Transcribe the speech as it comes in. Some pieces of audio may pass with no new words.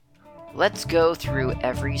Let's go through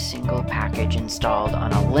every single package installed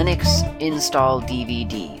on a Linux install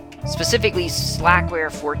DVD, specifically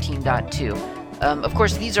Slackware 14.2. Of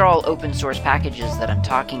course, these are all open source packages that I'm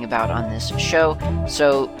talking about on this show,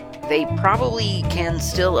 so they probably can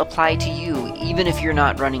still apply to you even if you're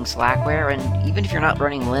not running Slackware and even if you're not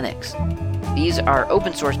running Linux. These are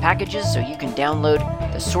open source packages, so you can download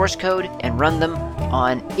the source code and run them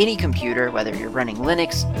on any computer, whether you're running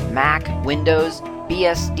Linux, Mac, Windows,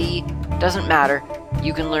 BSD, doesn't matter.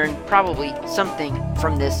 You can learn probably something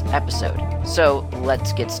from this episode. So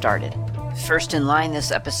let's get started. First in line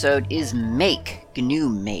this episode is Make, GNU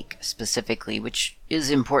Make specifically, which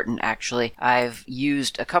is important actually. I've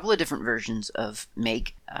used a couple of different versions of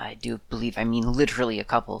Make. I do believe I mean literally a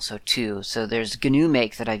couple, so two. So there's GNU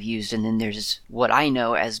Make that I've used, and then there's what I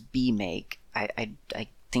know as BMake. I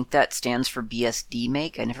think that stands for BSD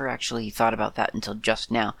Make. I never actually thought about that until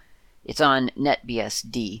just now. It's on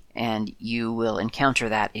NetBSD, and you will encounter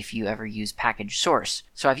that if you ever use package source.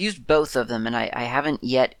 So I've used both of them, and I haven't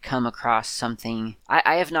yet come across something.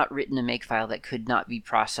 I have not written a makefile that could not be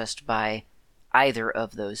processed by either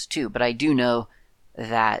of those two, but I do know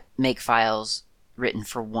that makefiles written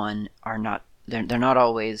for one are not they're not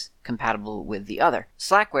always compatible with the other.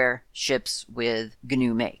 Slackware ships with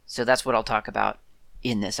GNU Make, so that's what I'll talk about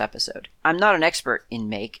in this episode. I'm not an expert in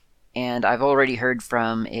Make, and I've already heard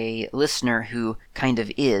from a listener who kind of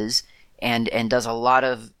is, and does a lot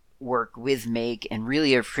of work with Make and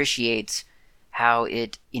really appreciates how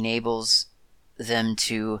it enables them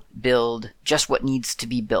to build just what needs to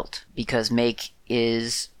be built, because Make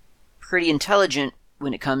is pretty intelligent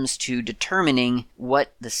when it comes to determining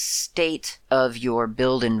what the state of your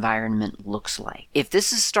build environment looks like. If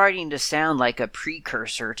this is starting to sound like a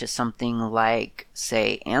precursor to something like,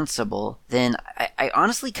 say, Ansible, then I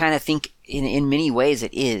honestly kind of think in many ways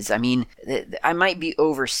it is. I mean, I might be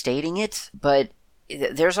overstating it, but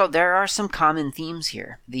there are some common themes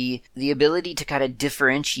here. The ability to kind of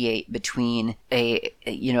differentiate between an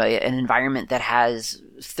environment that has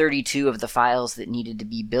 32 of the files that needed to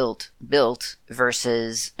be built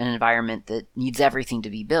versus an environment that needs everything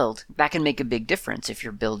to be built, that can make a big difference if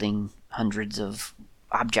you're building hundreds of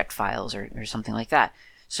object files or something like that.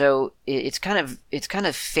 So it's kind of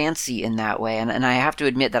fancy in that way, and I have to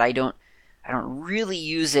admit that I don't really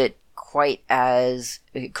use it quite as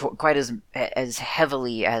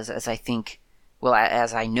heavily as I think, well,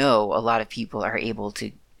 as I know a lot of people are able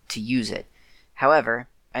to use it. However,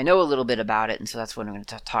 I know a little bit about it, and so that's what I'm going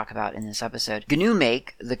to talk about in this episode. GNU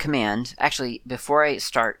Make, the command, actually, before I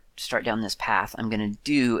start down this path, I'm going to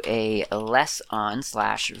do a less on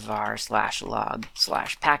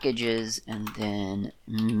 /var/log/packages, and then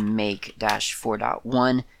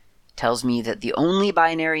make-4.1 tells me that the only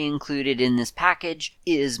binary included in this package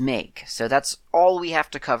is make. So that's all we have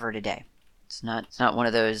to cover today. It's not one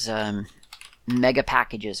of those mega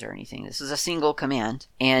packages or anything. This is a single command,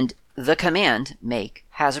 and the command make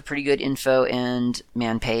has a pretty good info and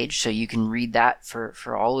man page, so you can read that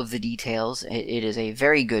for all of the details. It is a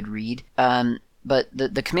very good read. But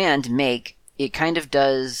the command make, it kind of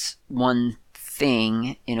does one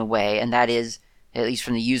thing in a way, and that is, at least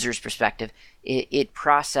from the user's perspective, it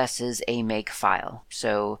processes a make file.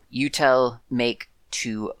 So you tell make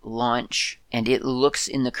to launch, and it looks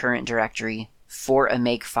in the current directory for a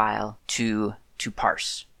make file to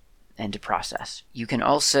parse and to process. You can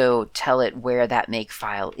also tell it where that make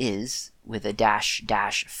file is with a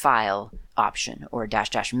 -- file option, or a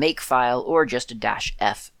 -- make file, or just a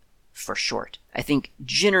 -f for short. I think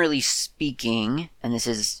generally speaking, and this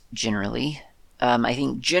is generally, I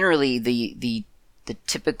think generally the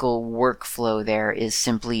typical workflow there is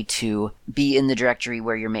simply to be in the directory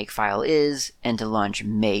where your make file is and to launch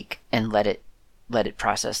make and let it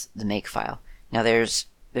process the make file. Now there's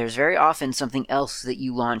very often something else that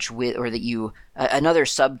you launch with, or that you another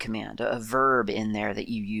subcommand, a verb in there that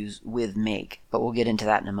you use with make, but we'll get into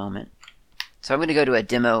that in a moment. So I'm going to go to a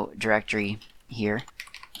demo directory here,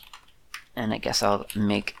 and I guess I'll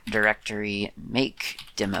make directory make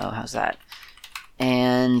demo. How's that?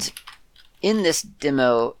 And in this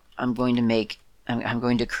demo, I'm going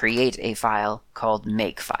to create a file called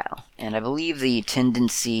makefile. And I believe the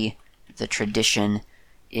tendency, the tradition,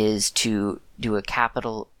 is to do a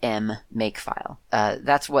capital M makefile.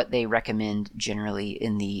 That's what they recommend generally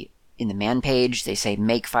in the man page. They say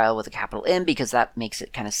makefile with a capital M because that makes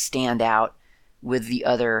it kind of stand out with the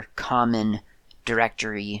other common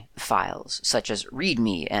directory files, such as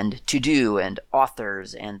readme and to-do and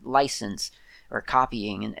authors and license or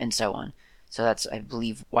copying and so on. So that's, I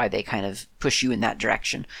believe, why they kind of push you in that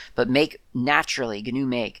direction. But make, naturally, GNU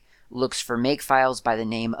Make looks for make files by the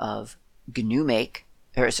name of GNU Make,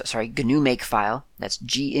 GNU Makefile. That's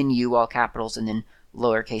GNU all capitals and then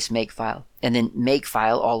lowercase Makefile, and then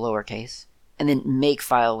Makefile all lowercase, and then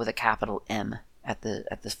Makefile with a capital M at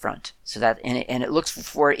the front. So that and it looks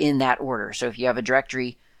for it in that order. So if you have a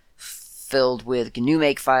directory filled with GNU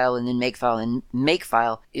Makefile and then Makefile and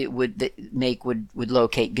Makefile, Make would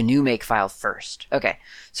locate GNU Makefile first. Okay,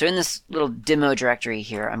 so in this little demo directory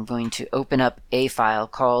here, I'm going to open up a file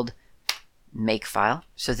called Makefile.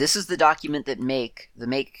 So this is the document that the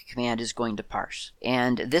make command is going to parse.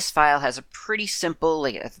 And this file has a pretty simple,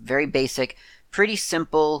 like a very basic, pretty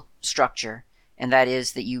simple structure. And that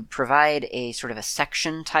is that you provide a sort of a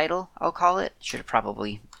section title, I'll call it. Should have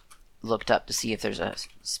probably looked up to see if there's a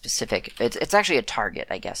specific, it's actually a target,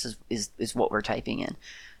 I guess, is what we're typing in.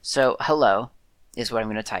 So hello is what I'm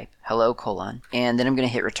going to type, hello : and then I'm going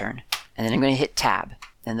to hit return, and then I'm going to hit tab,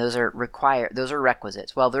 and those are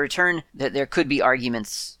requisites. Well, the return, there could be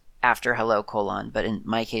arguments after hello : but in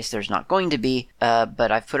my case there's not going to be,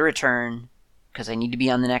 but I've put a return because I need to be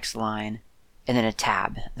on the next line, and then a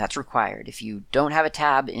tab. That's required. If you don't have a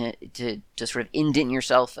tab to sort of indent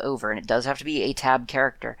yourself over, and it does have to be a tab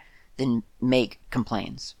character, then Make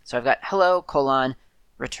complains. So I've got hello :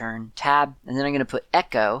 return tab, and then I'm going to put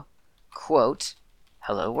echo quote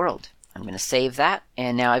hello world. I'm going to save that,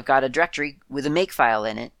 and now I've got a directory with a Makefile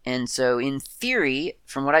in it. And so in theory,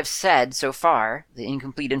 from what I've said so far, the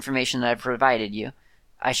incomplete information that I've provided you,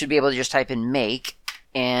 I should be able to just type in make,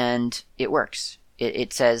 and it works.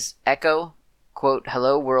 It says echo quote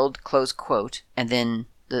hello world close quote, and then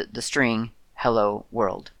the string hello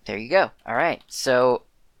world. There you go. All right, so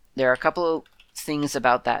there are a couple of things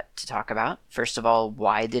about that to talk about. First of all,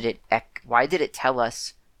 why did it tell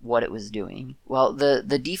us what it was doing? Well,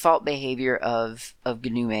 the default behavior of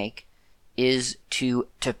GNU Make is to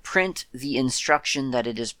print the instruction that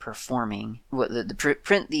it is performing.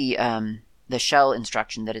 Print the shell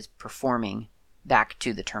instruction that is performing back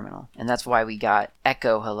to the terminal, and that's why we got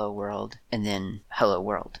echo hello world and then hello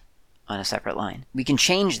world on a separate line. We can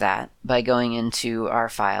change that by going into our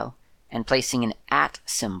file and placing an @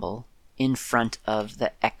 symbol in front of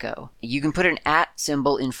the echo. You can put an @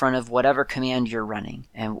 symbol in front of whatever command you're running,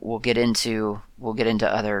 and we'll get into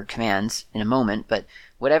other commands in a moment, but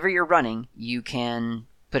whatever you're running, you can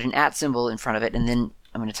put an @ symbol in front of it, and then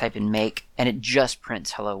I'm going to type in make, and it just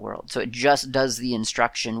prints hello world. So it just does the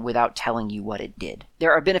instruction without telling you what it did.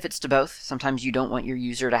 There are benefits to both. Sometimes you don't want your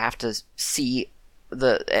user to have to see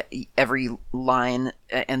every line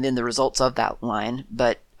and then the results of that line,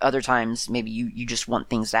 but other times maybe you just want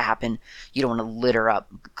things to happen. You don't want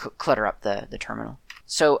to clutter up the terminal.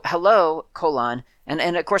 So hello :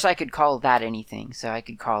 and of course I could call that anything. So I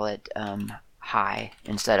could call it hi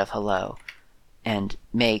instead of hello, and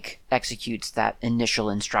make executes that initial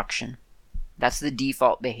instruction. That's the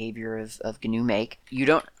default behavior of GNU Make. You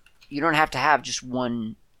don't have to have just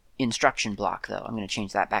one instruction block though. I'm going to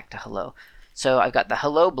change that back to hello. So I've got the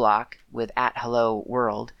hello block with @hello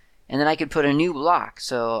world, and then I could put a new block.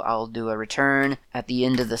 So I'll do a return at the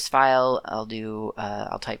end of this file.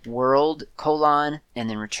 I'll type world : and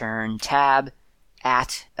then return tab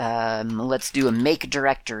at let's do a make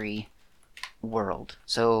directory world.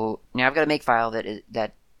 So now I've got a make file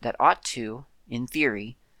that ought to, in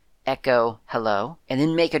theory, echo hello and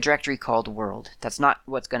then make a directory called world. That's not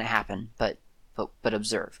what's going to happen, but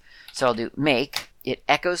observe. So I'll do make. It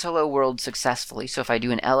echoes hello world successfully. So if I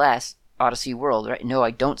do an ls, ought to see world, right? No,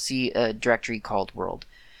 I don't see a directory called world.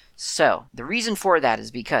 So the reason for that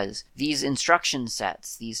is because these instruction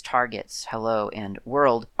sets, these targets, hello and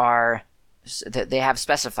world, they have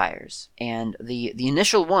specifiers, and the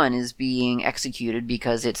initial one is being executed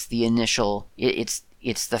because it's the initial, it's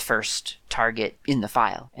the first target in the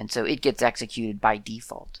file, and so it gets executed by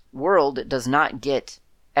default. World does not get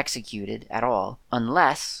executed at all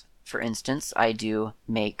unless, for instance, I do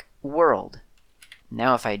make world.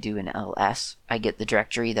 Now if I do an ls, I get the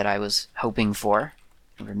directory that I was hoping for.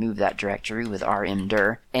 Remove that directory with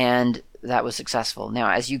rmdir, and that was successful. Now,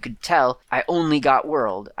 as you could tell, I only got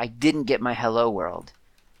world. I didn't get my hello world.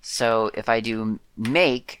 So if I do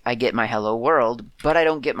make, I get my hello world, but I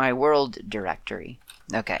don't get my world directory.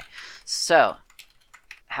 Okay, so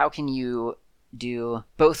how can you do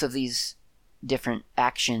both of these different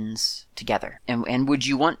actions together? And would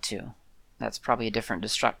you want to? That's probably a different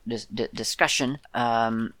discussion.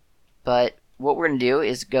 But what we're going to do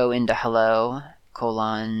is go into hello :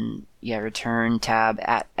 return tab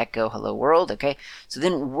at echo hello world. Okay, so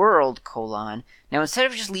then world : now instead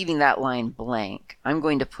of just leaving that line blank, I'm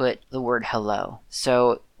going to put the word hello.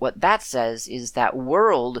 So what that says is that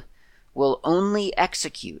world will only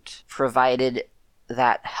execute provided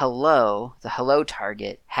that hello, the hello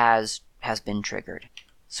target, has been triggered.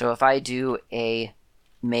 So if I do a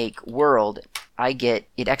make world, it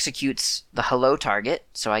executes the hello target,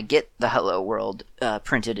 so I get the hello world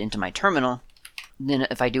printed into my terminal. Then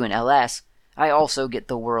if I do an ls, I also get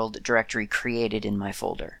the world directory created in my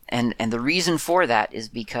folder. And the reason for that is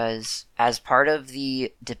because as part of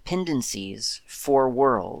the dependencies for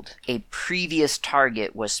world, a previous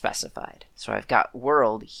target was specified. So I've got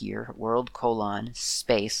world here, world :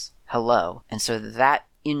 space hello. And so that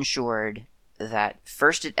ensured that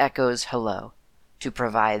first it echoes hello to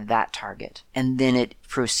provide that target, and then it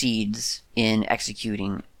proceeds in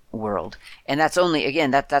executing world. And that's only,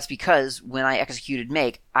 again, that's because when I executed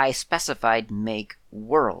make, I specified make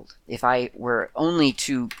world. If I were only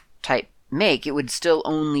to type make, it would still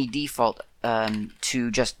only default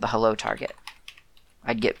to just the hello target.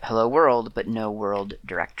 I'd get hello world, but no world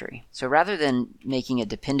directory. So rather than making a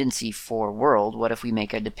dependency for world, what if we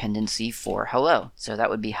make a dependency for hello? So that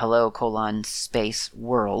would be hello : space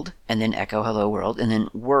world, and then echo hello world, and then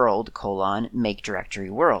world : make directory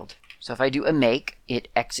world. So if I do a make, it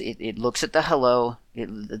looks at the hello,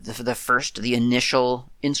 the initial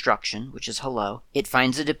instruction, which is hello. It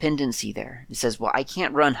finds a dependency there. It says, well, I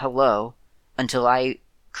can't run hello until I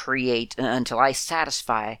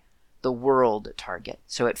satisfy the world target.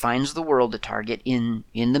 So it finds the world target in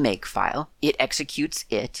the make file. It executes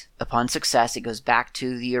it. Upon success, it goes back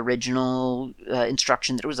to the original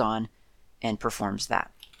instruction that it was on and performs that.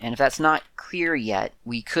 And if that's not clear yet,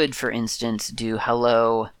 we could, for instance, do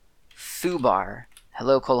hello foobar,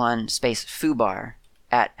 hello : space foobar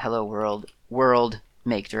at hello world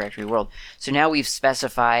make directory world. So now we've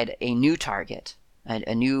specified a new target,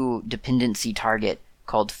 a new dependency target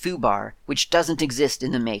called foobar, which doesn't exist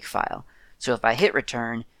in the make file. So if I hit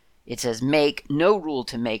return, it says make, no rule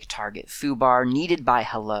to make target foobar needed by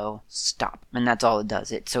hello, stop. And that's all it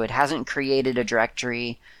does. So it hasn't created a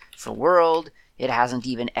directory for world. It hasn't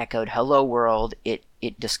even echoed hello world. It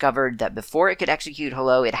discovered that before it could execute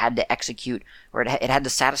hello, it had to execute, or it had to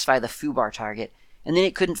satisfy the foobar target, and then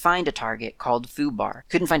it couldn't find a target called foobar.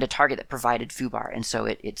 Couldn't find a target that provided foobar, and so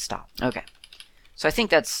it stopped. Okay. So I think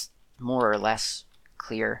that's more or less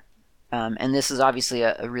clear. And this is obviously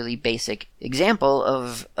a really basic example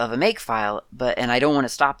of a makefile, and I don't want to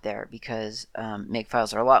stop there because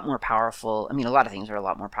makefiles are a lot more powerful. I mean, a lot of things are a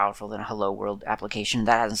lot more powerful than a hello world application.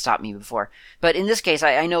 That hasn't stopped me before. But in this case,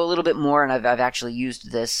 I know a little bit more, and I've actually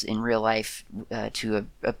used this in real life to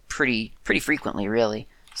a pretty frequently, really.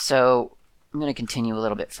 So I'm going to continue a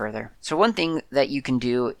little bit further. So one thing that you can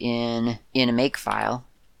do in a makefile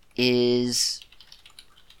is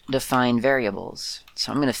define variables.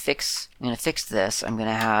 So I'm going to fix this. I'm going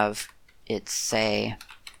to have it say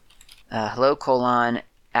hello :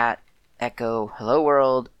 at echo hello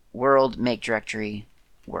world make directory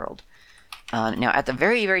world. Now at the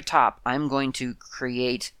very top, I'm going to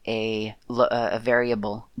create a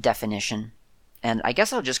variable definition, and I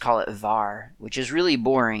guess I'll just call it var, which is really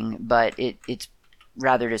boring, but it's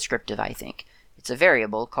rather descriptive, I think. It's a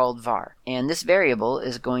variable called var, and this variable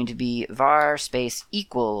is going to be var space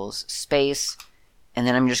equals space, and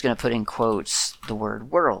then I'm just going to put in quotes the word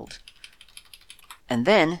world. And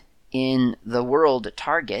then in the world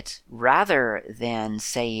target, rather than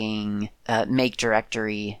saying make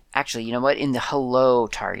directory, actually, you know what? In the hello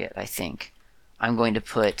target, I think I'm going to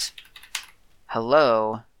put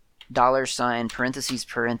hello $,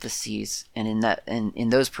 parentheses, and in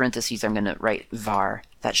those parentheses I'm going to write var.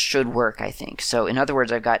 That should work, I think. So in other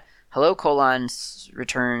words, I've got hello :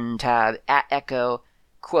 return tab at echo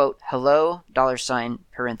quote hello $,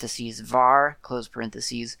 parentheses var close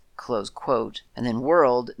parentheses close quote, and then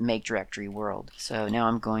world make directory world. So now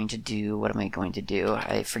I'm going to do, what am I going to do?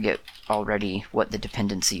 I forget already what the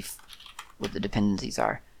dependencies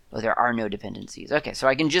are. Oh, there are no dependencies. Okay, so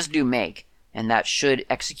I can just do make, and that should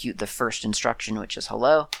execute the first instruction, which is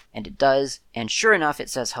hello, and it does. And sure enough, it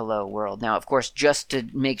says hello world. Now, of course, just to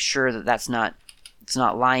make sure that it's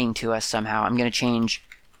not lying to us somehow, I'm going to change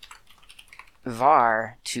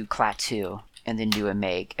var to clat2 and then do a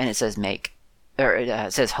make, and it says make, or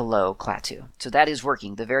it says hello clat2. So that is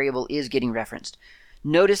working. The variable is getting referenced.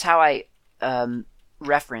 Notice how I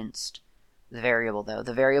referenced the variable, though.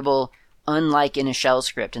 The variable, unlike in a shell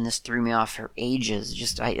script, and this threw me off for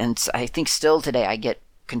ages. I think still today I get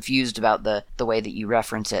confused about the way that you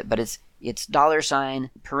reference it, but it's $,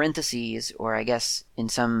 parentheses, or I guess in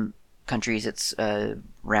some countries it's a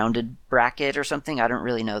rounded bracket or something. I don't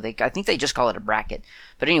really know. I think they just call it a bracket.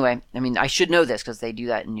 But anyway, I mean, I should know this because they do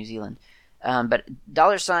that in New Zealand. But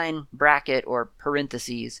 $, bracket, or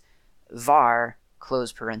parentheses, var,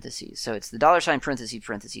 close parentheses. So it's the $,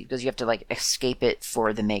 parentheses, because you have to like escape it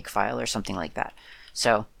for the make file or something like that.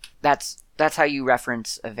 So that's that's how you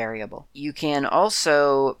reference a variable. You can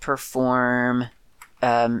also perform,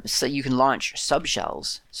 so you can launch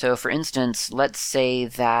subshells. So for instance, let's say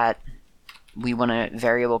that we want a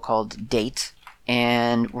variable called date,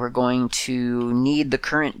 and we're going to need the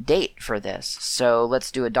current date for this. So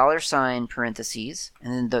let's do a $, parentheses,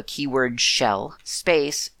 and then the keyword shell,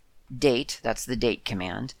 space, date, that's the date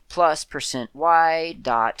command, plus %y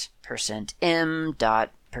dot %m dot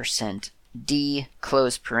 %d,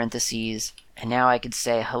 close parentheses. And now I could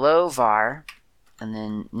say hello var, and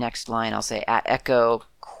then next line I'll say at echo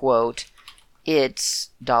quote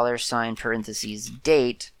it's $ parentheses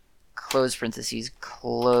date, close parentheses,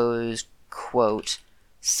 close quote,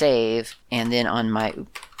 save, and then on my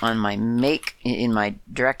make, in my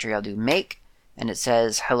directory I'll do make, and it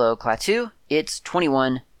says hello Klaatu, it's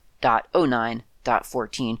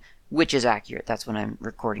 21.09.14, which is accurate. That's when I'm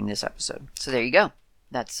recording this episode. So there you go.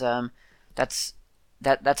 That's a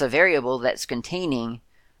variable that's containing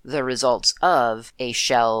the results of a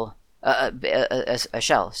shell, a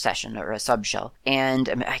shell session or a subshell. And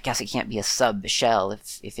I mean, I guess it can't be a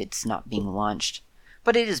subshell if it's not being launched,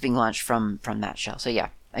 but it is being launched from that shell. So yeah,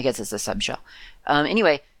 I guess it's a subshell.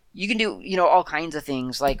 Anyway, you can do, all kinds of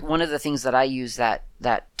things. Like one of the things that I use that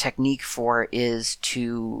technique for is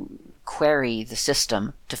to query the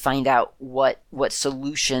system to find out what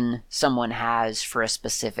solution someone has for a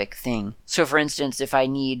specific thing. So for instance, if I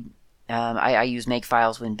need, I use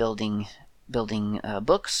Makefiles when building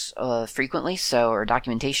books frequently, or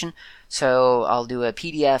documentation. So I'll do a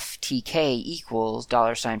PDFTK equals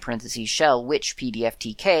 $ parentheses shell which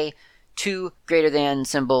PDFTK to greater than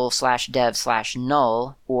symbol /dev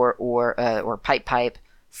 /null or pipe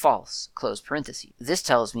false, close parentheses. This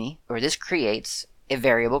tells me, or this creates a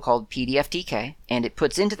variable called PDFTK, and it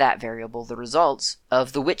puts into that variable the results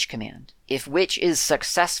of the which command. If which is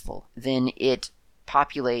successful, then it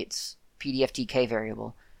populates PDFTK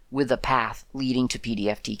variable with a path leading to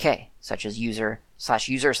PDFTK, such as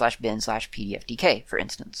user/bin/PDFTK, for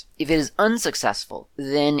instance. If it is unsuccessful,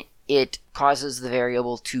 then it causes the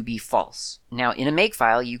variable to be false. Now, in a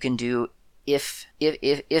Makefile, you can do if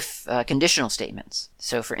conditional statements.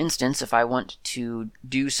 So, for instance, if I want to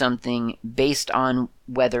do something based on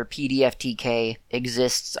whether PDFTK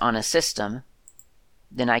exists on a system,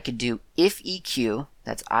 then I could do if EQ,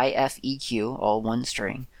 that's IFEQ, all one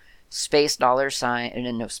string, space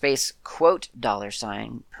space quote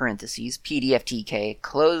 $ parentheses PDFTK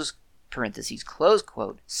close parentheses close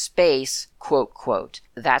quote space quote quote.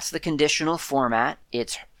 That's the conditional format.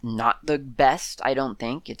 It's not the best, I don't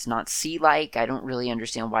think. It's not C-like. I don't really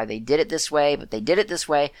understand why they did it this way, but they did it this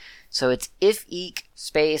way. So it's if eq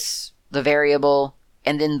space the variable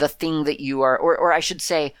and then the thing that you are, or I should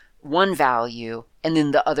say one value and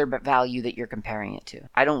then the other value that you're comparing it to.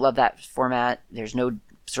 I don't love that format. There's no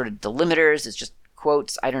sort of delimiters. It's just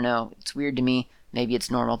quotes. I don't know. It's weird to me. Maybe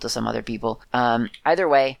it's normal to some other people. Either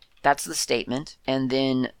way, that's the statement. And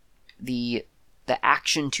then the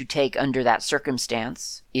action to take under that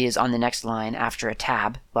circumstance is on the next line after a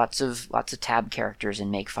tab. Lots of tab characters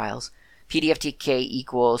in Makefiles. PDFTK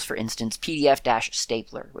equals, for instance,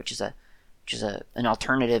 PDF-stapler, which is an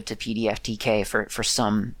alternative to PDFTK for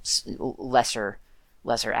some lesser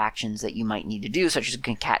actions that you might need to do, such as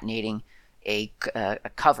concatenating a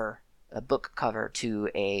book cover to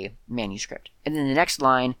a manuscript. And then the next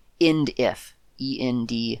line, end if,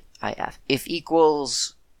 ENDIF. If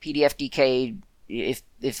equals PDFTK, if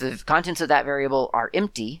the contents of that variable are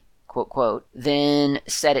empty, quote quote, then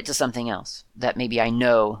set it to something else that maybe I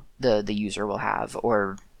know the user will have,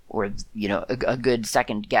 or a good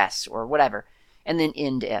second guess or whatever. And then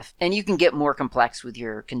end if. And you can get more complex with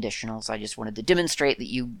your conditionals. I just wanted to demonstrate that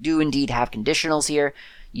you do indeed have conditionals here.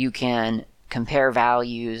 You can compare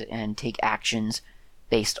values and take actions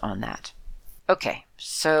based on that. Okay,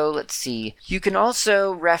 so let's see. You can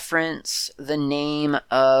also reference the name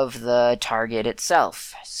of the target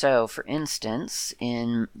itself. So, for instance,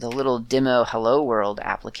 in the little demo Hello World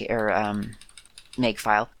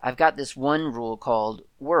Makefile, I've got this one rule called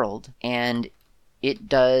world, and it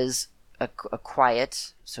does a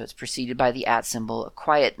quiet, so it's preceded by the @ symbol, a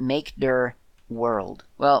quiet make dir world.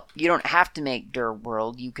 Well, you don't have to make dir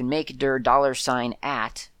world. You can make dir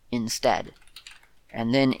 $@ instead.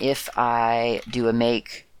 And then if I do a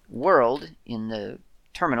make world in the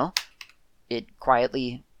terminal, it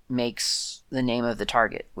quietly makes the name of the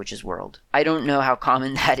target, which is world. I don't know how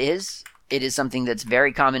common that is. It is something that's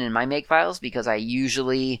very common in my Makefiles because I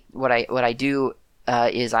usually, what I do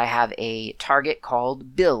is I have a target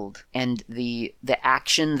called build, and the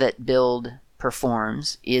action that build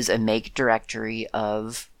performs is a make directory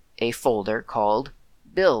of a folder called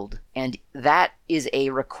build, and that is a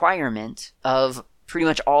requirement of pretty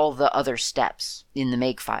much all the other steps in the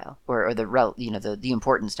makefile, or the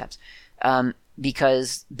important steps,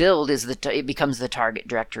 because build is it becomes the target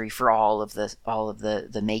directory for all of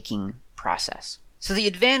the making process. So the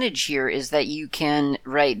advantage here is that you can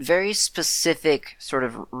write very specific sort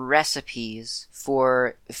of recipes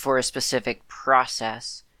for a specific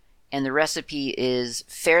process, and the recipe is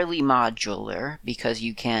fairly modular because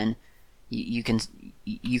you can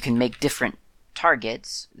make different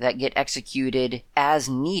targets that get executed as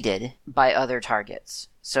needed by other targets.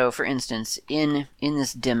 So for instance, in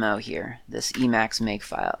this demo here, this Emacs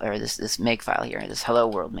makefile, or this makefile here, this hello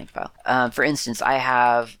world makefile, for instance, I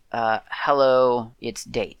have hello, its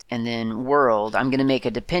date, and then world, I'm going to make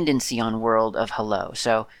a dependency on world of hello.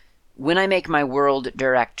 So when I make my world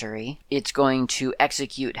directory, it's going to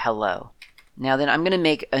execute hello. Now then I'm going to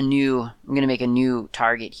make a new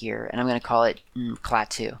target here, and I'm going to call it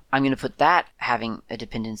clat2. I'm going to put that having a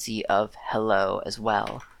dependency of hello as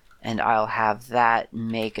well, and I'll have that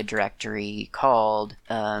make a directory called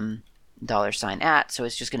 $@. So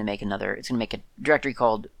it's just going to make a directory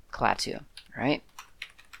called clat2, right?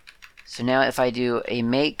 So now if I do a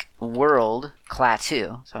make world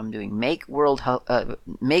clat2, so I'm doing make world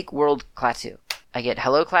clat2, I get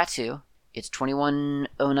hello clat2. It's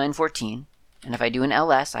 210914. And if I do an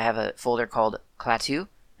ls, I have a folder called clat2,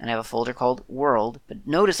 and I have a folder called world. But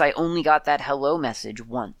notice I only got that hello message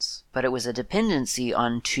once, but it was a dependency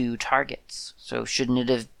on 2 targets. So shouldn't it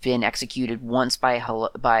have been executed once by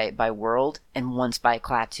world and once by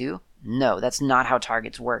clat2? No, that's not how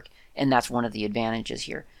targets work, and that's one of the advantages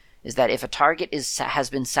here, is that if a target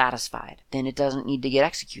has been satisfied, then it doesn't need to get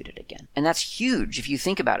executed again. And that's huge if you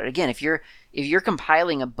think about it. Again, if you're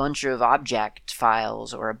compiling a bunch of object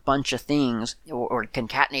files or a bunch of things, or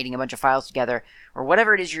concatenating a bunch of files together, or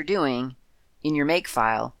whatever it is you're doing in your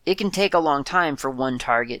makefile, it can take a long time for one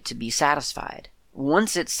target to be satisfied.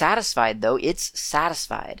 Once it's satisfied, though, it's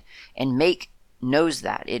satisfied. And make knows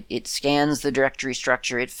that. It scans the directory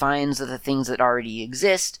structure, it finds the things that already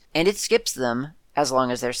exist, and it skips them as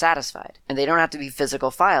long as they're satisfied. And they don't have to be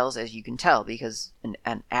physical files, as you can tell, because an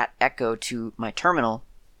 @echo to my terminal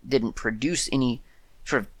didn't produce any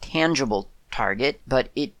sort of tangible target, but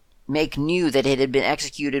it make knew that it had been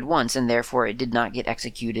executed once, and therefore it did not get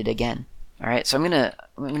executed again. All right, so I'm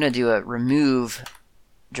gonna do a remove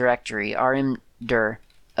directory rmdir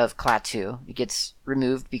of clat2. It gets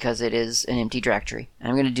removed because it is an empty directory. And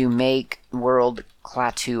I'm gonna do make world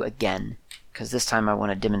clat2 again, because this time I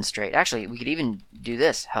want to demonstrate. Actually, we could even do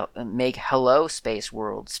this. Make hello space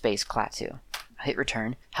world space clat2. Hit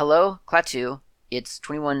return. Hello clat2. It's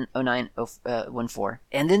 210914.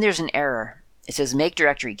 And then there's an error. It says make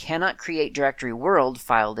directory cannot create directory world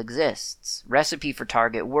filed exists. Recipe for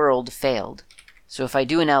target world failed. So if I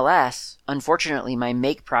do an ls, unfortunately my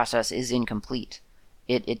make process is incomplete.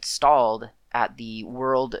 It stalled at the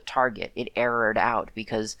world target. It errored out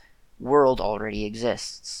because world already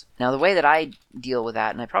exists. Now the way that I deal with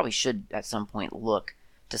that, and I probably should at some point look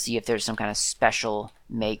to see if there's some kind of special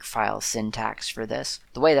makefile syntax for this.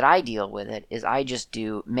 The way that I deal with it is I just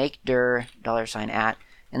do make dir $@,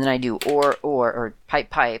 and then I do or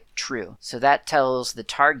pipe true. So that tells the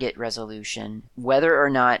target resolution whether or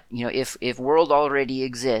not, if world already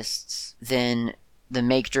exists, then the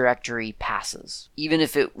make directory passes. Even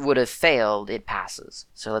if it would have failed, it passes.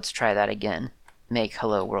 So let's try that again. Make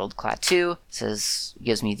hello world clat2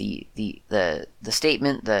 gives me the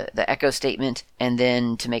statement, the echo statement, and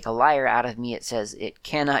then to make a liar out of me, it says it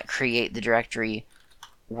cannot create the directory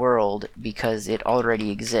world because it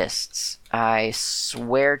already exists. I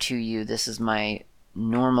swear to you, this is my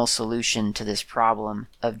normal solution to this problem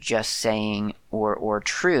of just saying or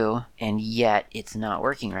true, and yet it's not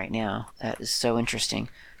working right now. That is so interesting.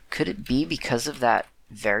 Could it be because of that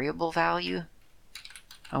variable value?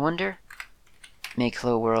 I wonder. Make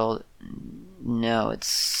hello world. No, it's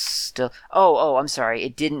still... Oh, I'm sorry.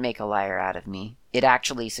 It didn't make a liar out of me. It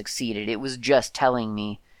actually succeeded. It was just telling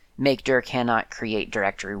me make dir cannot create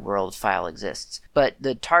directory world file exists. But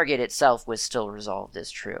the target itself was still resolved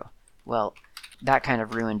as true. Well, that kind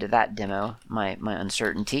of ruined that demo, my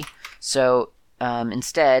uncertainty. So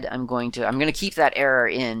instead, I'm going to keep that error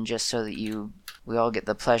in just so that we all get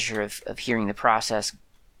the pleasure of hearing the process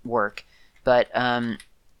work. But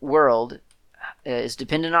world is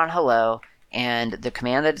dependent on hello, and the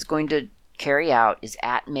command that it's going to carry out is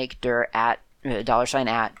make dir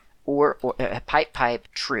 $@ or pipe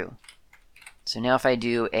true. So now if I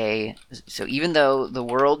do so even though the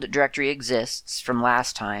world directory exists from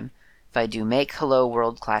last time, if I do make hello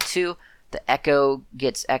world clat2, the echo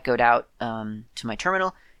gets echoed out to my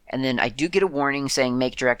terminal, And then I do get a warning saying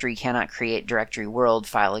make directory cannot create directory world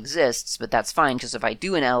file exists, but that's fine because if I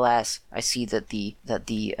do an ls, I see that the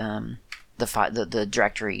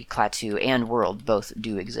directory clat2 and world both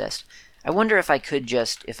do exist. I wonder if I could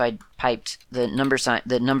just, if I piped the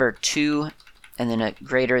number 2 and then a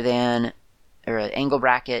greater than or an angle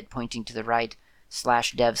bracket pointing to the right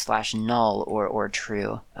 /dev/null or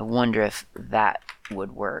true. I wonder if that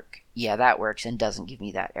would work. Yeah, that works and doesn't give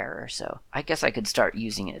me that error. So I guess I could start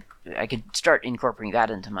using it. I could start incorporating that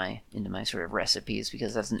into my sort of recipes,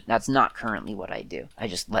 because that's not currently what I do. I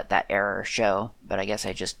just let that error show, but I guess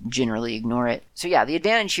I just generally ignore it. So yeah, the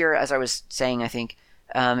advantage here, as I was saying, I think,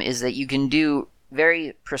 is that you can do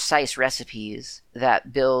very precise recipes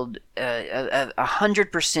that build a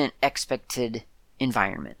 100% expected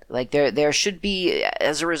environment. Like there should be,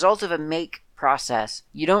 as a result of a make process,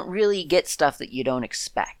 you don't really get stuff that you don't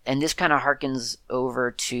expect. And this kind of harkens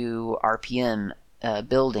over to RPM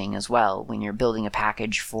building as well. When you're building a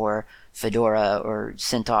package for Fedora or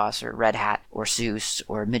CentOS or Red Hat or SUSE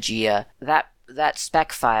or Mageia, that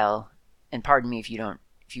spec file, and pardon me if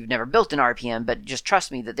you've never built an RPM, but just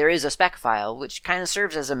trust me that there is a spec file which kind of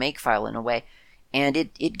serves as a make file in a way, and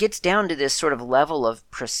it gets down to this sort of level of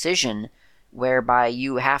precision whereby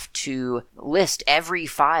you have to list every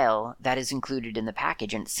file that is included in the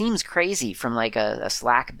package. And it seems crazy from like a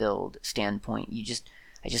Slack build standpoint.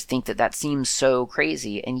 I just think that seems so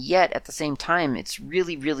crazy, and yet at the same time it's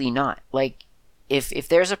really, really not. Like if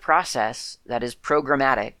there's a process that is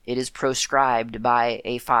programmatic, it is proscribed by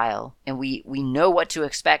a file, and we know what to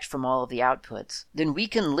expect from all of the outputs, then we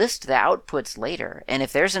can list the outputs later. And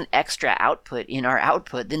if there's an extra output in our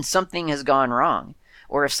output, then something has gone wrong.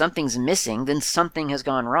 Or if something's missing, then something has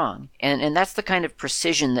gone wrong. And that's the kind of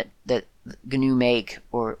precision that GNU Make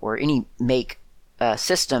or any make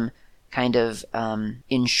system kind of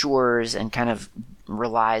ensures and kind of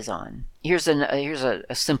relies on. Here's a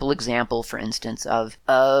simple example, for instance, of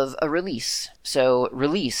a release. So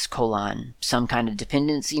release : some kind of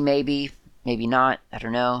dependency, maybe not, I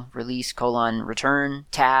don't know. Release : return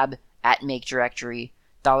tab @make directory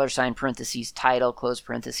 $, title, close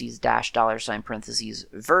parentheses, $, parentheses,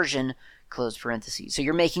 version, close parentheses. So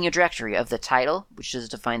you're making a directory of the title, which is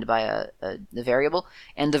defined by the variable,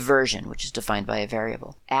 and the version, which is defined by a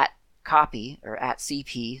variable. @copy or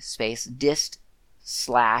 @cp space dist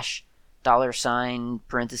 /$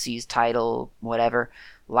 parentheses title whatever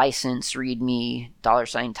license readme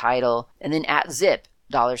 $title, and then @zip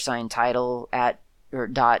 $title or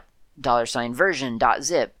 $version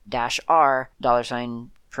 .zip -r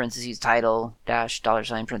parentheses title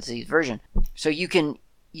 $parentheses version. So you can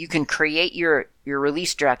create your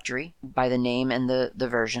release directory by the name and the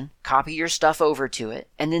version, copy your stuff over to it,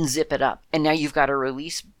 and then zip it up. And now you've got a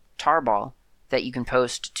release tarball that you can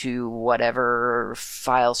post to whatever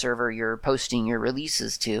file server you're posting your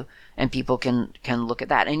releases to, and people can look at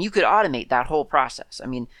that. And you could automate that whole process. I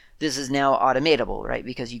mean, this is now automatable, right?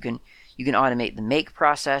 Because you can automate the make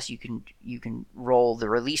process, you can roll the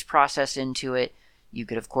release process into it. You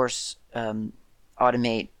could, of course,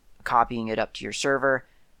 automate copying it up to your server.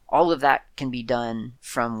 All of that can be done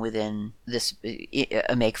from within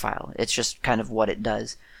a make file. It's just kind of what it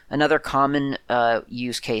does. Another common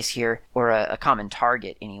use case here, or a common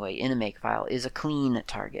target anyway, in a make file is a clean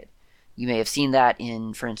target. You may have seen that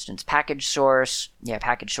in, for instance, package source. Yeah,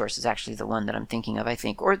 package source is actually the one that I'm thinking of, I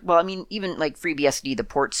think. Or, well, I mean, even like FreeBSD, the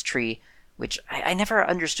ports tree, which I never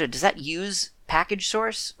understood. Does that use package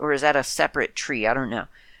source, or is that a separate tree? I don't know.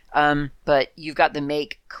 But you've got the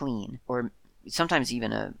make clean, or sometimes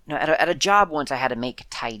even at a job once I had a make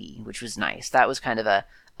tidy, which was nice. That was kind of a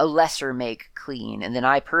lesser make clean. And then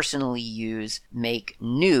I personally use make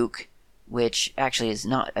nuke, which actually is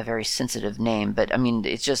not a very sensitive name, but I mean,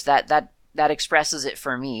 it's just that expresses it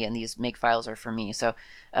for me, and these make files are for me. So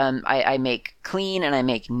I make clean and I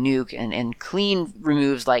make nuke, and clean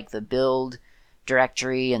removes like the build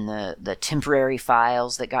directory and the temporary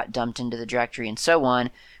files that got dumped into the directory and so on,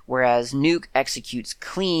 whereas nuke executes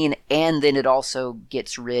clean, and then it also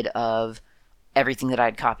gets rid of everything that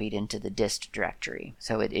I'd copied into the dist directory.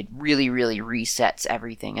 So it really, really resets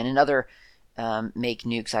everything. And in other make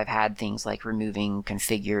nukes, I've had things like removing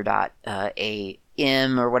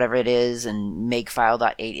configure.am or whatever it is, and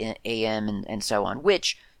makefile.am and so on,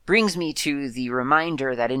 which brings me to the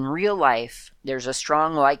reminder that in real life, there's a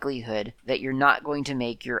strong likelihood that you're not going to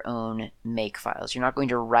make your own make files. You're not going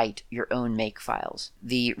to write your own make files.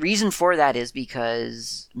 The reason for that is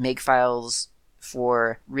because make files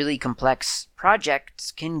for really complex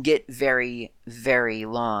projects can get very, very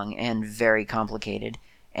long and very complicated,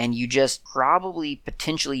 and you just probably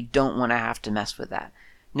potentially don't want to have to mess with that.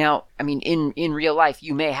 Now, I mean, in real life,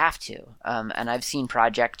 you may have to, and I've seen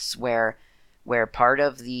projects where part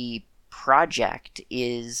of the project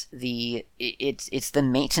is it's the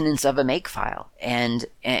maintenance of a makefile, and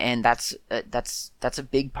that's a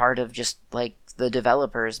big part of just like the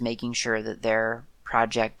developers making sure that their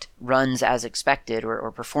project runs as expected,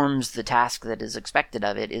 or performs the task that is expected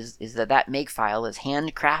of it, is that makefile is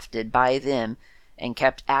handcrafted by them and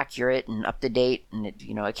kept accurate and up to date, and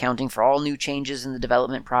accounting for all new changes in the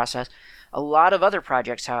development process. A lot of other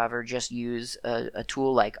projects, however, just use a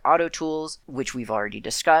tool like AutoTools, which we've already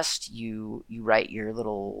discussed. You write your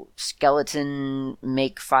little skeleton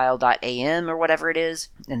makefile.am or whatever it is,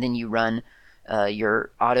 and then you run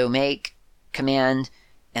your automake command,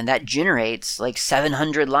 and that generates like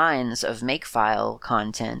 700 lines of makefile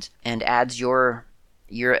content and adds your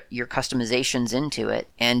customizations into it.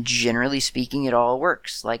 And generally speaking, it all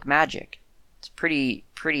works like magic. It's pretty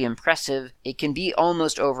impressive. It can be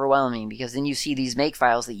almost overwhelming, because then you see these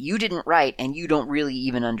makefiles that you didn't write and you don't really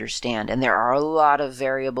even understand, and there are a lot of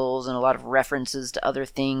variables and a lot of references to other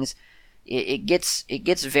things. It gets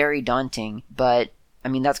very daunting, but I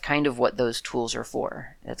mean, that's kind of what those tools are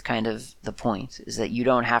for. That's kind of the point, is that you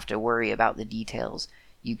don't have to worry about the details.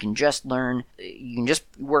 You can just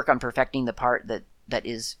work on perfecting the part that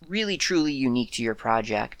is really truly unique to your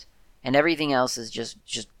project, and everything else is just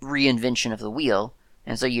reinvention of the wheel.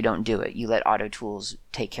 And so you don't do it. You let AutoTools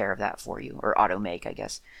take care of that for you, or AutoMake, I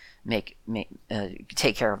guess,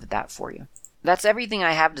 take care of that for you. That's everything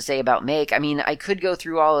I have to say about Make. I mean, I could go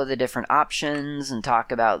through all of the different options and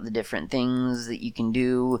talk about the different things that you can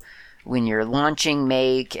do when you're launching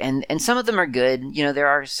Make, and some of them are good. There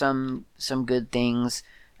are some good things.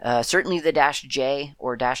 Certainly the -J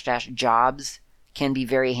or -- jobs can be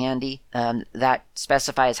very handy. That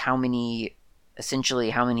specifies how many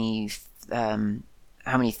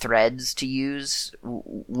threads to use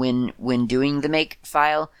when doing the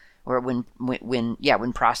makefile, or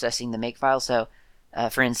when processing the makefile. So,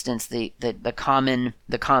 for instance, the common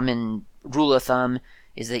rule of thumb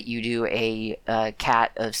is that you do a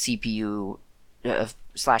cat of CPU of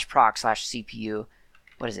 /proc/CPU.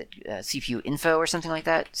 What is it? CPU info or something like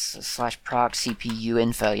that? /proc CPU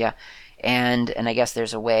info. Yeah, and I guess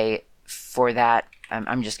there's a way for that.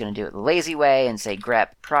 I'm just going to do it the lazy way and say grep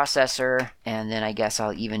processor, and then I guess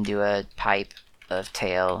I'll even do a pipe of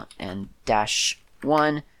tail and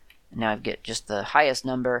 -1. Now I get just the highest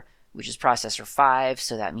number, which is processor 5,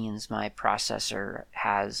 so that means my processor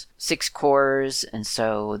has 6 cores, and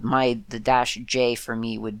so the -J for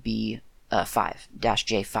me would be 5,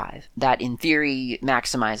 -J5. That in theory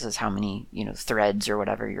maximizes how many threads or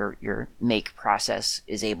whatever your make process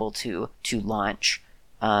is able to launch.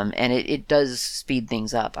 And it does speed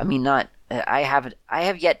things up. I mean, I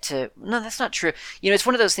have yet to. No, that's not true. It's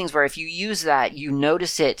one of those things where if you use that, you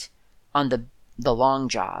notice it on the long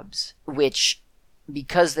jobs, which,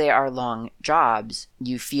 because they are long jobs,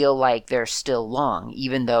 you feel like they're still long,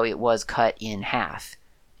 even though it was cut in half.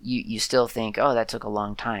 You still think, oh, that took a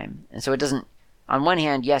long time, and so it doesn't. On one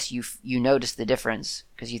hand, yes, you notice the difference,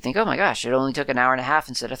 because you think, oh my gosh, it only took an hour and a half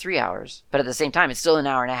instead of 3 hours. But at the same time, it's still an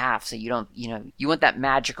hour and a half, so you don't, you want that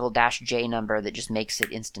magical -J number that just makes it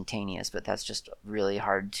instantaneous, but that's just really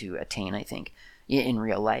hard to attain, I think, in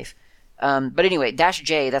real life. But anyway,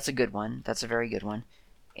 -J, that's a good one. That's a very good one.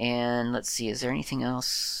 And let's see, is there anything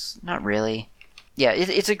else? Not really. Yeah,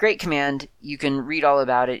 it's a great command. You can read all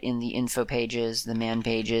about it in the info pages, the man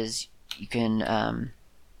pages. You can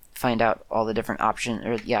find out all the different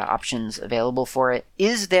options available for it.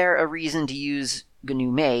 Is there a reason to use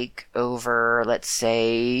GNU Make over, let's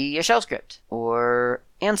say, a shell script or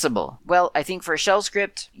Ansible? Well, I think for a shell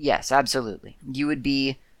script, yes, absolutely. You would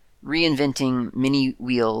be reinventing many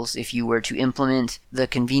wheels if you were to implement the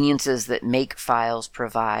conveniences that Makefiles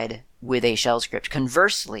provide with a shell script.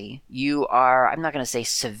 Conversely, you are, I'm not going to say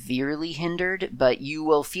severely hindered, but you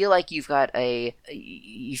will feel like you're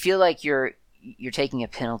taking a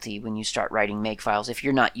penalty when you start writing Makefiles if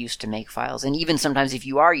you're not used to Makefiles. And even sometimes if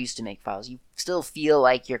you are used to Makefiles, you still feel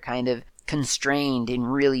like you're kind of constrained in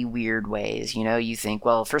really weird ways. You think,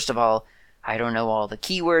 well, first of all, I don't know all the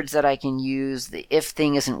keywords that I can use. The if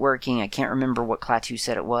thing isn't working. I can't remember what Klaatu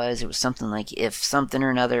said it was. It was something like if something or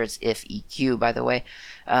another. It's if EQ, by the way.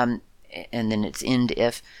 And then it's end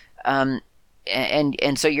if. And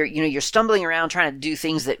so you're stumbling around trying to do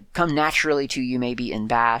things that come naturally to you maybe in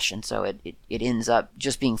Bash, and so it ends up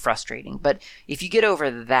just being frustrating. But if you get over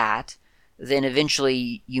that, then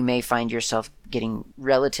eventually you may find yourself getting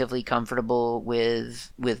relatively comfortable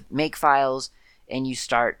with Makefiles, and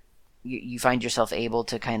you find yourself able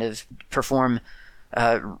to kind of perform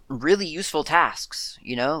really useful tasks.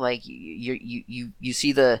 Like you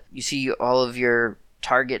see all of your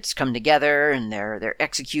targets come together, and they're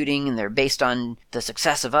executing, and they're based on the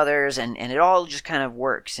success of others, and it all just kind of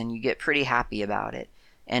works, and you get pretty happy about it.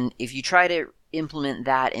 And if you try to implement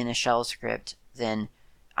that in a shell script, then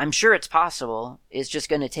I'm sure it's possible. It's just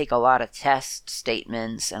going to take a lot of test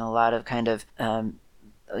statements and a lot of kind of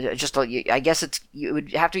just I guess it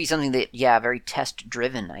would have to be something that, very test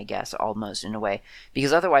driven, I guess, almost in a way,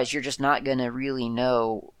 because otherwise you're just not going to really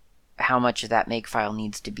know how much of that makefile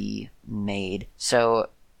needs to be made. So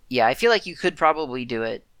I feel like you could probably do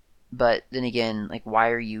it, but then again, like, why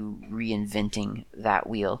are you reinventing that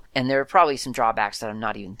wheel? And there are probably some drawbacks that I'm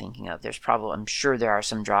not even thinking of. I'm sure there are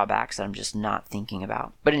some drawbacks that I'm just not thinking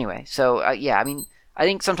about. But anyway, so I mean, I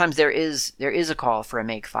think sometimes there is a call for a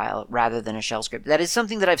makefile rather than a shell script. That is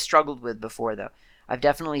something that I've struggled with before, though. I've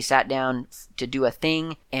definitely sat down to do a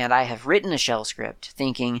thing, and I have written a shell script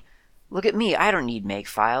thinking, look at me, I don't need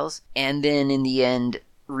makefiles. And then in the end,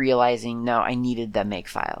 realizing, no, I needed the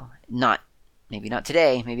makefile. Maybe not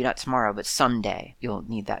today, maybe not tomorrow, but someday you'll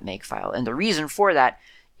need that makefile. And the reason for that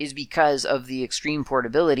is because of the extreme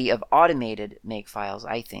portability of automated makefiles,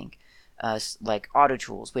 I think. Like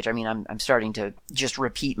AutoTools, which, I mean, I'm starting to just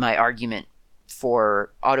repeat my argument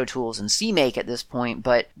for AutoTools and CMake at this point,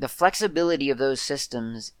 but the flexibility of those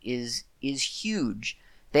systems is huge.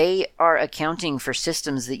 They are accounting for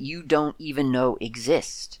systems that you don't even know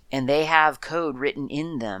exist, and they have code written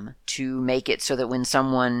in them to make it so that when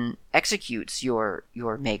someone executes your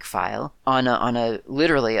makefile on a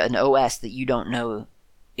literally an OS that you don't know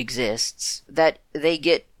exists, that they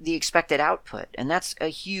get the expected output. And that's a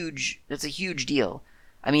huge deal.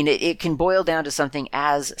 I mean, it can boil down to something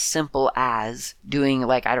as simple as doing,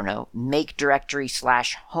 like, I don't know, make directory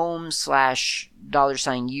 /home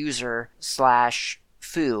 $user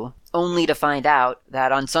 /foo, only to find out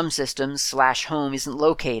that on some systems /home isn't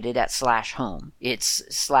located at /home. It's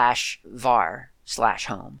 /var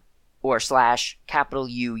 /home or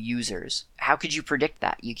 /U users. How could you predict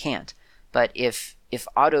that? You can't. But if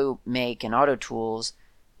AutoMake and AutoTools,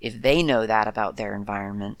 if they know that about their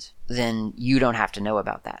environment, then you don't have to know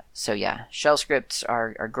about that. So shell scripts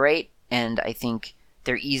are great, and I think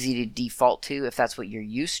they're easy to default to if that's what you're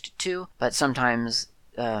used to. But sometimes,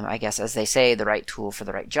 I guess, as they say, the right tool for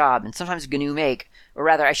the right job, and sometimes GNU Make, or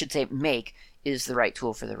rather I should say Make, is the right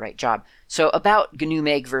tool for the right job. So about GNU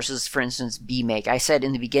Make versus, for instance, bmake, I said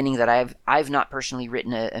in the beginning that I've not personally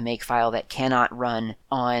written a makefile that cannot run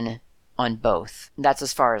on both. That's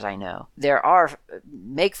as far as I know. There are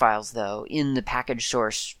makefiles, though, in the package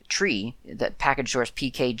source tree, the package source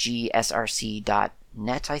pkgsrc.net,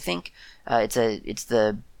 I think. It's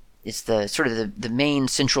the sort of the main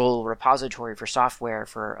central repository for software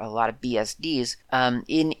for a lot of BSDs.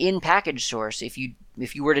 In package source, if you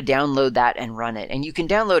were to download that and run it, and you can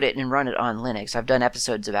download it and run it on Linux. I've done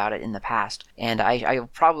episodes about it in the past, and I'll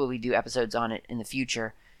probably do episodes on it in the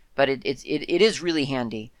future. But it is really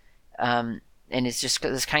handy. And it's just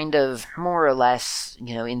this kind of more or less,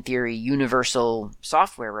 in theory, universal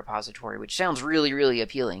software repository, which sounds really, really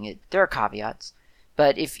appealing. There are caveats.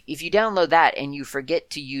 But if you download that and you forget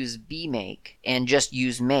to use bmake and just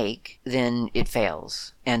use make, then it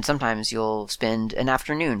fails. And sometimes you'll spend an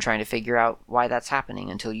afternoon trying to figure out why that's happening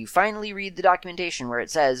until you finally read the documentation where it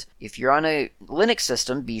says, if you're on a Linux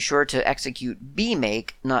system, be sure to execute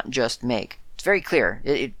bmake, not just make. It's very clear.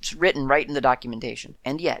 It's written right in the documentation.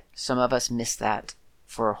 And yet, some of us miss that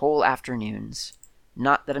for whole afternoons.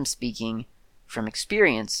 Not that I'm speaking from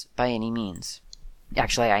experience by any means.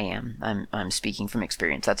 Actually, I am. I'm speaking from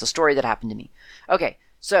experience. That's a story that happened to me. Okay,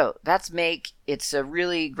 so that's Make. It's a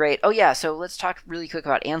really great... Oh yeah, so let's talk really quick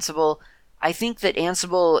about Ansible. I think that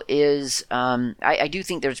Ansible is... I do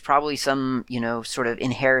think there's probably some, sort of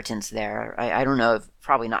inheritance there. I don't know,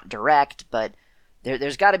 probably not direct, but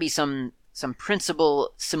there's got to be some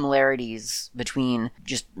principal similarities between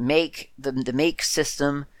just Make, the Make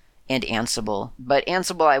system, and Ansible. But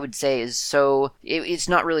Ansible, I would say, is it's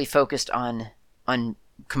not really focused on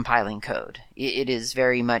compiling code. It is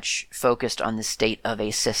very much focused on the state of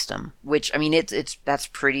a system, which, I mean, that's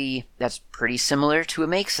pretty similar to a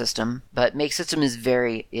Make system, but Make system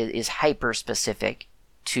is hyper specific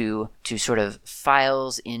to sort of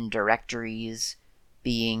files in directories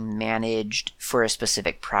being managed for a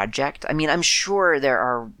specific project. I mean, I'm sure there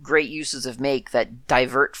are great uses of Make that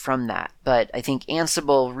divert from that, but I think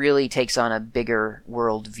Ansible really takes on a bigger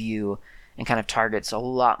world view and kind of targets a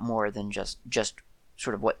lot more than just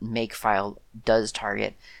sort of what Makefile does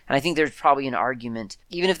target. And I think there's probably an argument,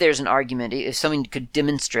 even if there's an argument, if someone could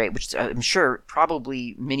demonstrate, which I'm sure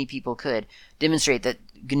probably many people could, demonstrate that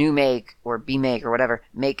GNU Make or BMake or whatever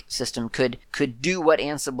Make system could do what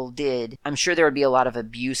Ansible did, I'm sure there would be a lot of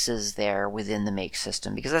abuses there within the Make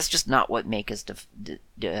system, because that's just not what Make is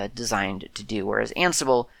designed to do. Whereas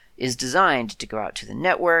Ansible is designed to go out to the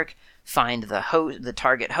network, find the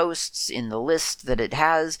target hosts in the list that it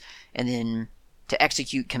has, and then to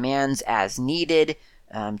execute commands as needed,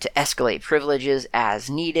 to escalate privileges as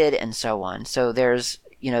needed, and so on. So there's,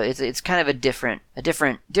 it's kind of a different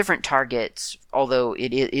targets, although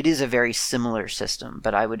it is a very similar system.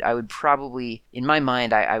 But I would probably, in my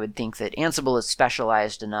mind, I would think that Ansible is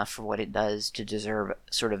specialized enough for what it does to deserve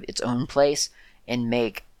sort of its own place, and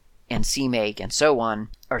Make and CMake and so on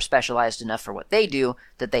are specialized enough for what they do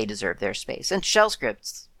that they deserve their space. And shell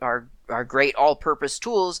scripts are great all-purpose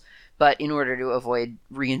tools, but in order to avoid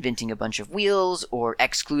reinventing a bunch of wheels or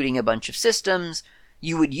excluding a bunch of systems,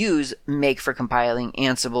 you would use Make for compiling,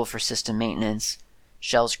 Ansible for system maintenance,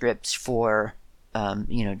 shell scripts for,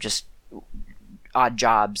 just odd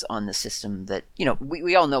jobs on the system that,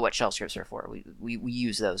 we all know what shell scripts are for. We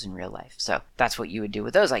use those in real life. So that's what you would do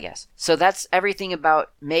with those, I guess. So that's everything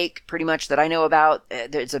about Make, pretty much, that I know about.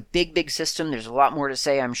 It's a big system. There's a lot more to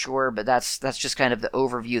say, I'm sure, but that's just kind of the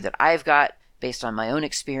overview that I've got based on my own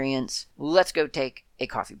experience. Let's go take a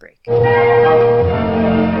coffee break.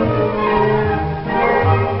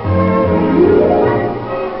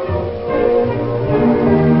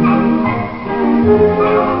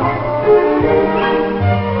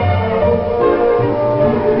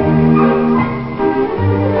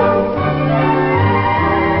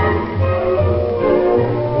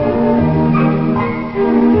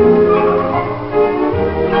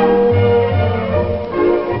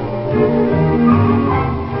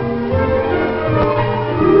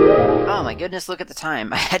 Goodness, look at the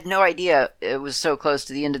time. I had no idea it was so close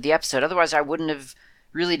to the end of the episode. Otherwise, I wouldn't have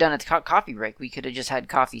really done a coffee break. We could have just had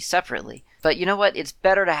coffee separately. But you know what? It's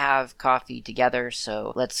better to have coffee together,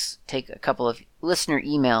 so let's take a couple of listener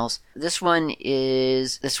emails. This one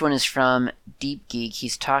is from Deep Geek.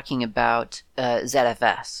 He's talking about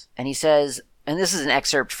ZFS. And he says, and this is an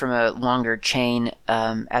excerpt from a longer chain,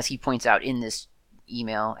 as he points out in this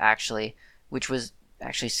email, actually, which was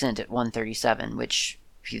actually sent at 1:37, which,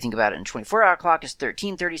 if you think about it, in 24-hour clock is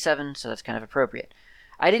 13:37, so that's kind of appropriate.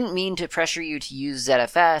 I didn't mean to pressure you to use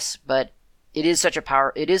ZFS, but it is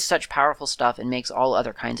such powerful stuff and makes all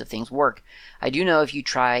other kinds of things work. I do know if you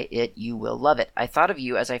try it, you will love it. I thought of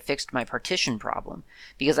you as I fixed my partition problem,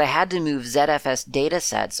 because I had to move ZFS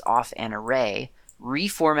datasets off an array,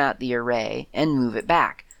 reformat the array, and move it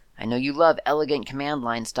back. I know you love elegant command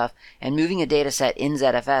line stuff, and moving a dataset in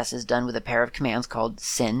ZFS is done with a pair of commands called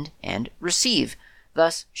send and receive.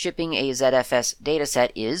 Thus, shipping a ZFS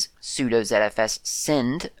dataset is sudo ZFS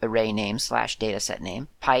send array name / dataset name,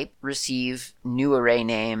 pipe receive new array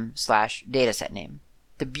name / dataset name.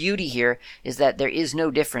 The beauty here is that there is no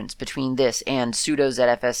difference between this and sudo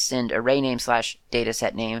ZFS send array name /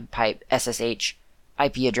 dataset name, pipe SSH,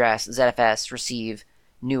 IP address, ZFS receive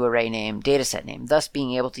new array name, dataset name, thus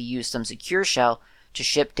being able to use some secure shell to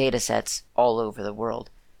ship datasets all over the world.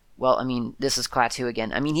 Well, I mean, this is Klaatu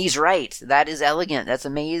again. I mean, he's right. That is elegant. That's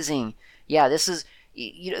amazing. Yeah, this is,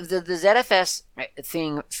 the ZFS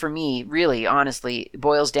thing for me, really, honestly,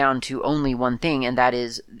 boils down to only one thing, and that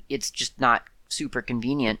is it's just not super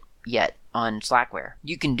convenient yet on Slackware.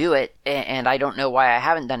 You can do it, and I don't know why I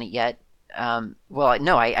haven't done it yet.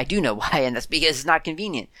 I do know why, and that's because it's not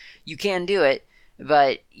convenient. You can do it,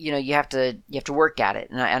 but you have to work at it,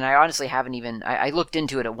 and I honestly haven't even. I looked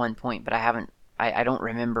into it at one point, but I don't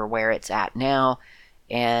remember where it's at now.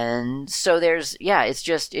 And so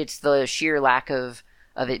it's the sheer lack of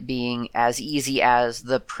it being as easy as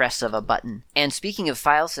the press of a button. And speaking of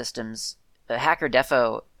file systems, Hacker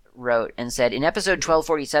Defo wrote and said, in episode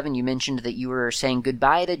 1247 you mentioned that you were saying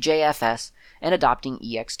goodbye to JFS and adopting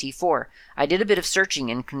ext4. I did a bit of searching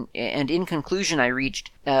and in conclusion I reached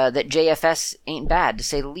that JFS ain't bad, to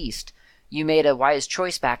say the least. You made a wise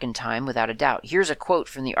choice back in time, without a doubt. Here's a quote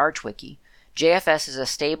from the ArchWiki. JFS is a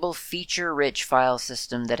stable, feature-rich file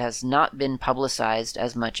system that has not been publicized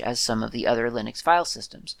as much as some of the other Linux file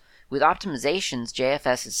systems. With optimizations,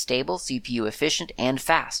 JFS is stable, CPU efficient, and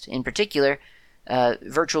fast. In particular,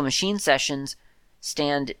 virtual machine sessions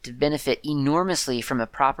stand to benefit enormously from a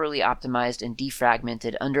properly optimized and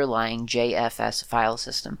defragmented underlying JFS file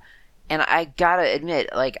system. And I gotta admit,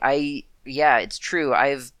 it's true,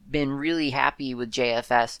 I've been really happy with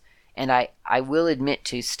JFS, and I will admit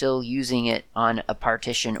to still using it on a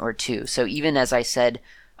partition or two. So even as I said,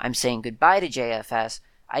 I'm saying goodbye to JFS.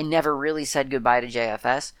 I never really said goodbye to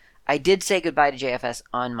JFS. I did say goodbye to JFS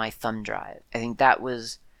on my thumb drive. I think that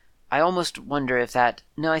was... I almost wonder if that...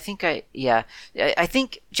 No, I think I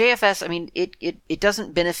think JFS, I mean, it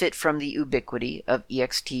doesn't benefit from the ubiquity of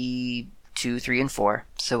ext2, 3, and 4.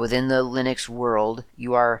 So within the Linux world,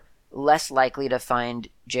 you are less likely to find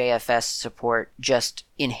JFS support just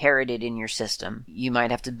inherited in your system. You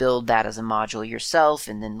might have to build that as a module yourself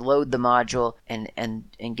and then load the module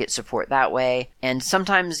and get support that way. And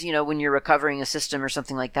sometimes, when you're recovering a system or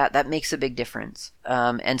something like that, that makes a big difference.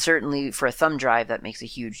 And certainly for a thumb drive, that makes a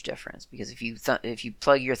huge difference, because if you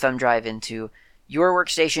plug your thumb drive into your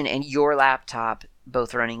workstation and your laptop,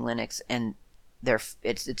 both running Linux, and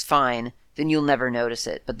it's fine, then you'll never notice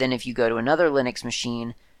it. But then if you go to another Linux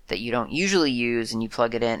machine that you don't usually use and you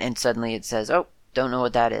plug it in and suddenly it says, oh, don't know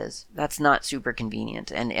what that is, that's not super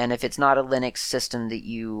convenient. And if it's not a Linux system that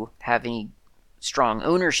you have any strong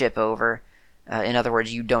ownership over, in other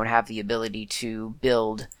words, you don't have the ability to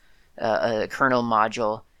build a kernel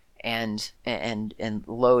module and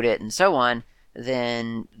load it and so on,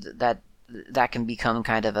 then that can become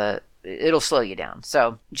kind of it'll slow you down.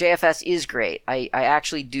 So JFS is great. I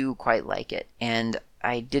actually do quite like it, and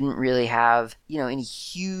I didn't really have, any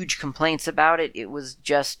huge complaints about it. It was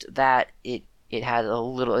just that it had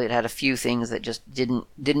a few things that just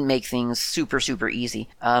didn't make things super, super easy.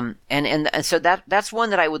 And so that's one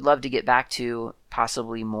that I would love to get back to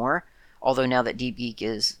possibly more. Although now that DeepGeek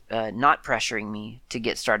is not pressuring me to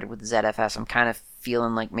get started with ZFS, I'm kind of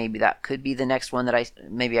feeling like maybe that could be the next one that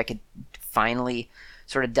I could finally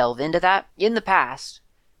sort of delve into that. In the past,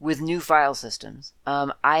 with new file systems,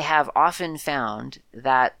 I have often found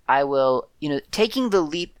that I will, taking the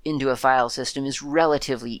leap into a file system is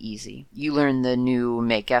relatively easy. You learn the new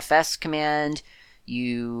makefs command,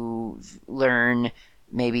 you learn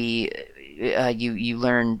maybe, you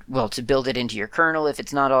learn, to build it into your kernel if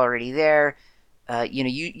it's not already there.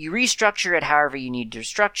 You restructure it however you need to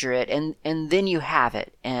structure it, and then you have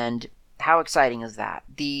it. And how exciting is that?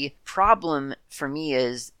 The problem for me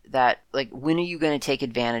is that, when are you going to take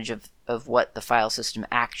advantage of what the file system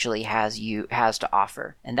actually has to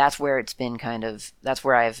offer? And that's where it's been that's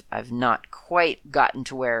where I've not quite gotten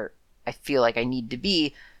to where I feel like I need to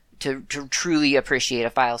be to truly appreciate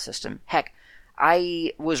a file system. Heck,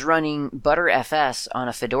 I was running Btrfs on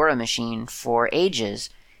a Fedora machine for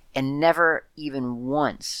ages, and never even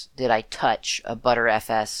once did I touch a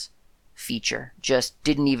Btrfs feature. Just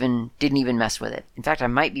didn't even mess with it. In fact, I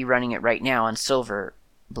might be running it right now on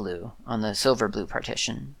Silverblue, on the Silverblue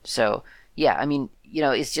partition. So yeah, I mean,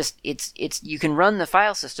 it's you can run the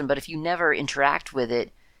file system, but if you never interact with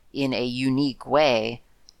it in a unique way,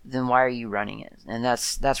 then why are you running it? And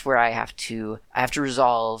that's where I have to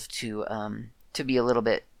resolve to be a little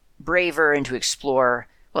bit braver and to explore.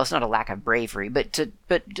 Well, it's not a lack of bravery, but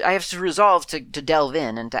I have to resolve to delve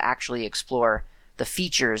in and to actually explore the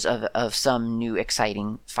features of some new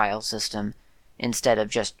exciting file system, instead of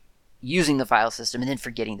just using the file system and then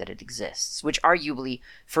forgetting that it exists, which arguably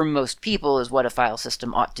for most people is what a file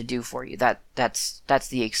system ought to do for you. That's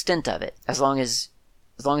the extent of it. As long as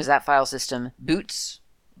that file system boots,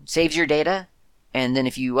 saves your data, and then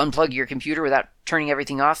if you unplug your computer without turning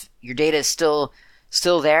everything off, your data is still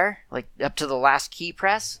there, up to the last key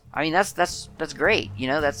press. I mean, that's great.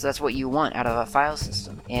 That's what you want out of a file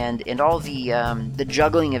system. And all the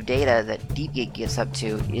juggling of data that DeepGeek gets up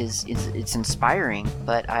to it's inspiring.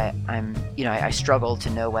 But I struggle to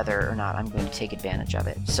know whether or not I'm going to take advantage of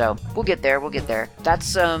it. So we'll get there.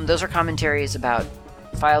 That's those are commentaries about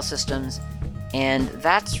file systems. And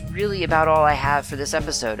that's really about all I have for this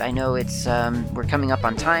episode. I know it's we're coming up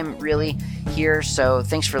on time, really, here, so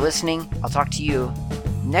thanks for listening. I'll talk to you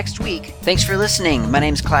next week. Thanks for listening. My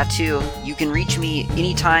name's Klaatu. You can reach me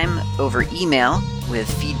anytime over email with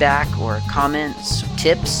feedback or comments,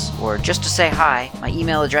 tips, or just to say hi. My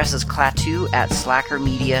email address is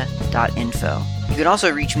klaatu@slackermedia.info. You can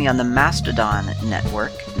also reach me on the Mastodon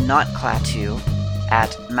network, not Klaatu,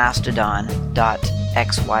 at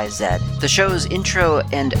mastodon.xyz. The show's intro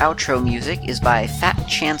and outro music is by Fat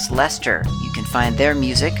Chance Lester. You can find their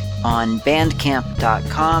music on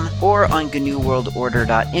bandcamp.com or on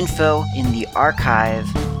GNUWorldOrder.info. In the archive,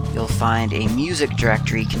 you'll find a music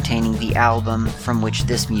directory containing the album from which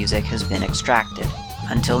this music has been extracted.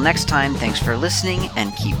 Until next time, thanks for listening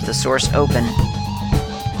and keep the source open.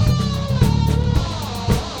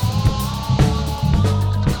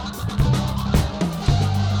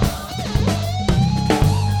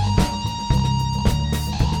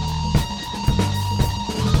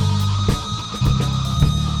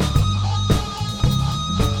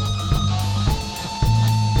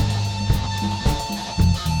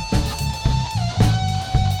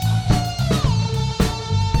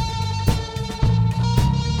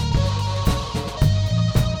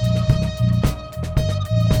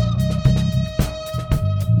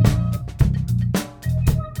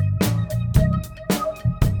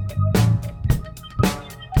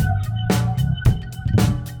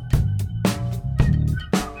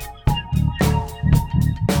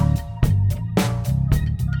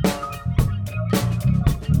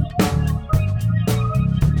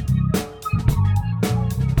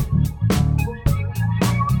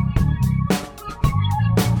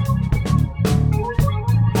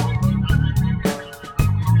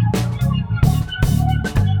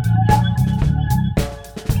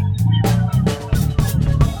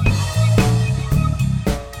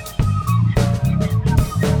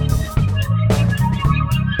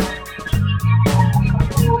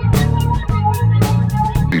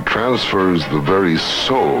 transfers the very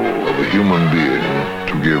soul of a human being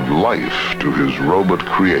to give life to his robot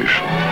creation.